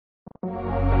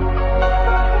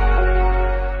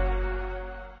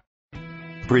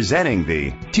Presenting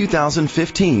the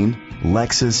 2015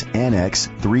 Lexus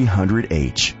NX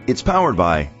 300H. It's powered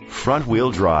by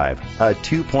front-wheel drive, a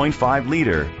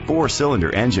 2.5-liter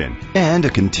 4-cylinder engine, and a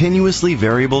continuously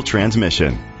variable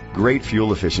transmission. Great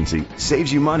fuel efficiency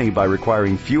saves you money by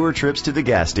requiring fewer trips to the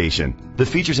gas station. The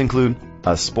features include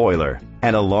a spoiler,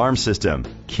 an alarm system,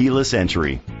 keyless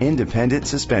entry, independent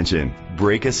suspension,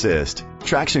 brake assist,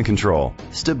 traction control,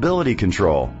 stability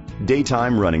control,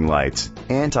 daytime running lights,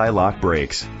 anti-lock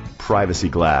brakes, privacy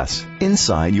glass.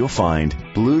 Inside you'll find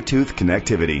Bluetooth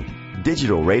connectivity,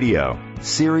 digital radio,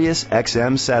 Sirius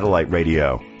XM satellite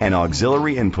radio, and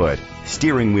auxiliary input,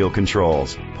 steering wheel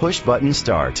controls, push-button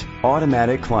start,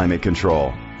 automatic climate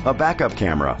control, a backup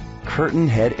camera, curtain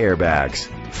head airbags,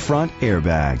 front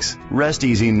airbags. Rest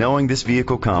easy knowing this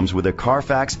vehicle comes with a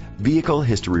Carfax Vehicle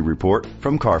History Report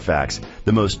from Carfax,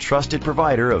 the most trusted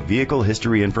provider of vehicle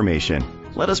history information.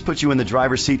 Let us put you in the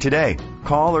driver's seat today.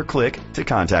 Call or click to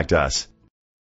contact us.